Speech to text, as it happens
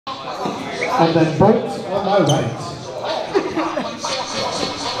And then Bolt on my right.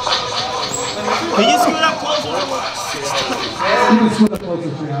 Can you scoot up closer? You can scoot up closer,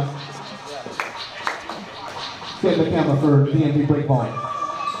 Shreeyadi. Get the camera for DMV break ball.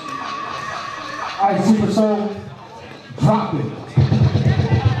 Alright, SUPERSOL, drop it.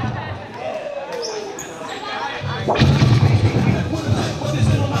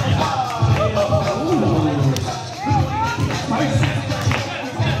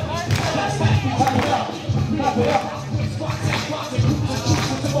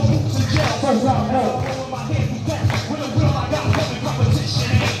 First round, no.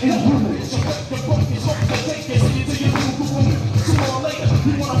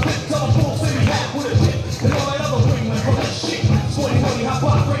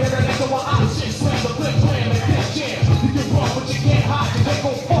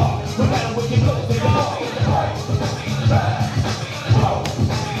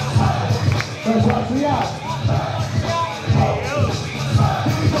 First round, Shreeyadi.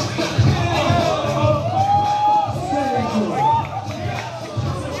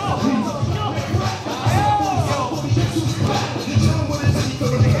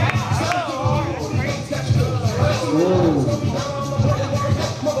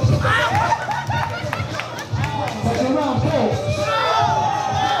 Second round, Paul.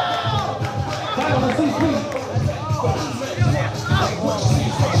 Right on the CP.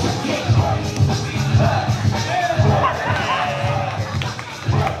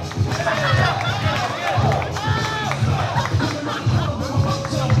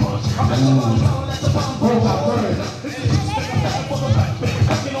 Both are burning.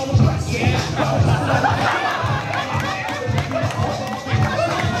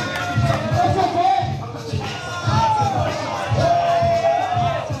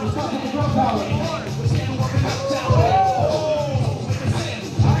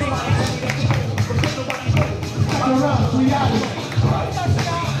 Shreeyadi.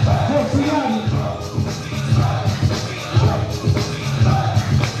 Go Shreeyadi.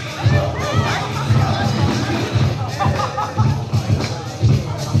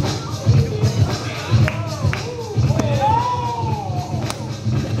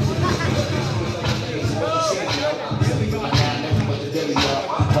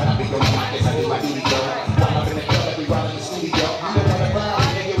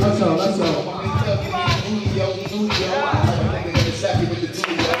 Let's go.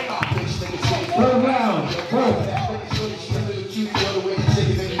 Third round, go.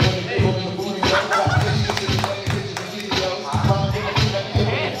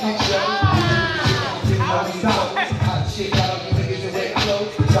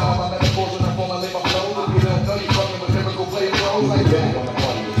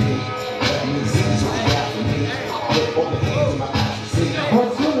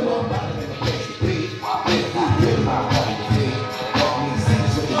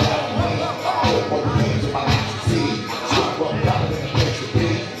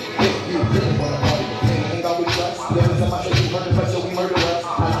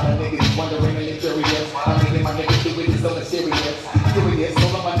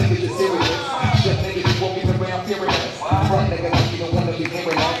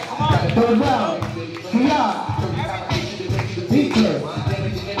 Third round, Shreeyadi. Peter.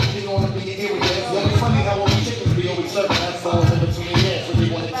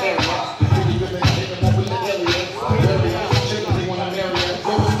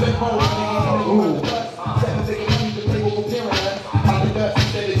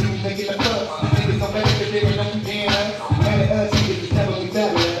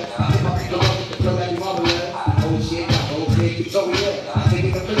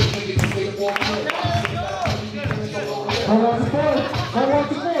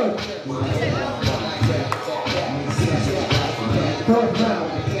 Third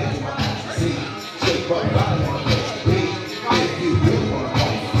round.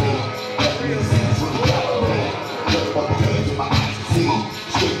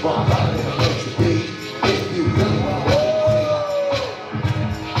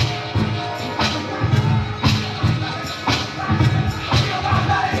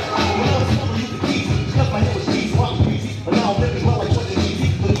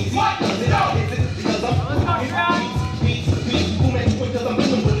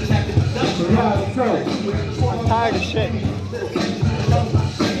 I'm tired of shit.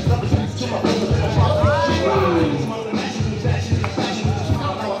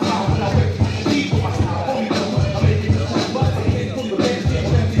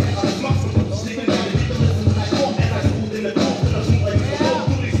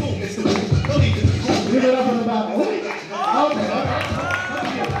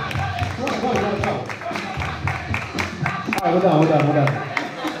 All right, we're done.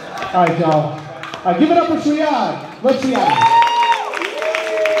 All right, y'all. All right, give it up for Shreeyadi. Let's Shreeyadi.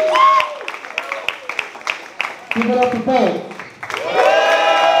 Give it up for both.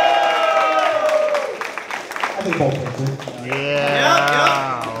 I think both.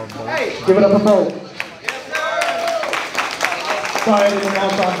 Yeah. Hey. Give it up for both. Sorry, I didn't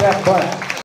announce on that, but.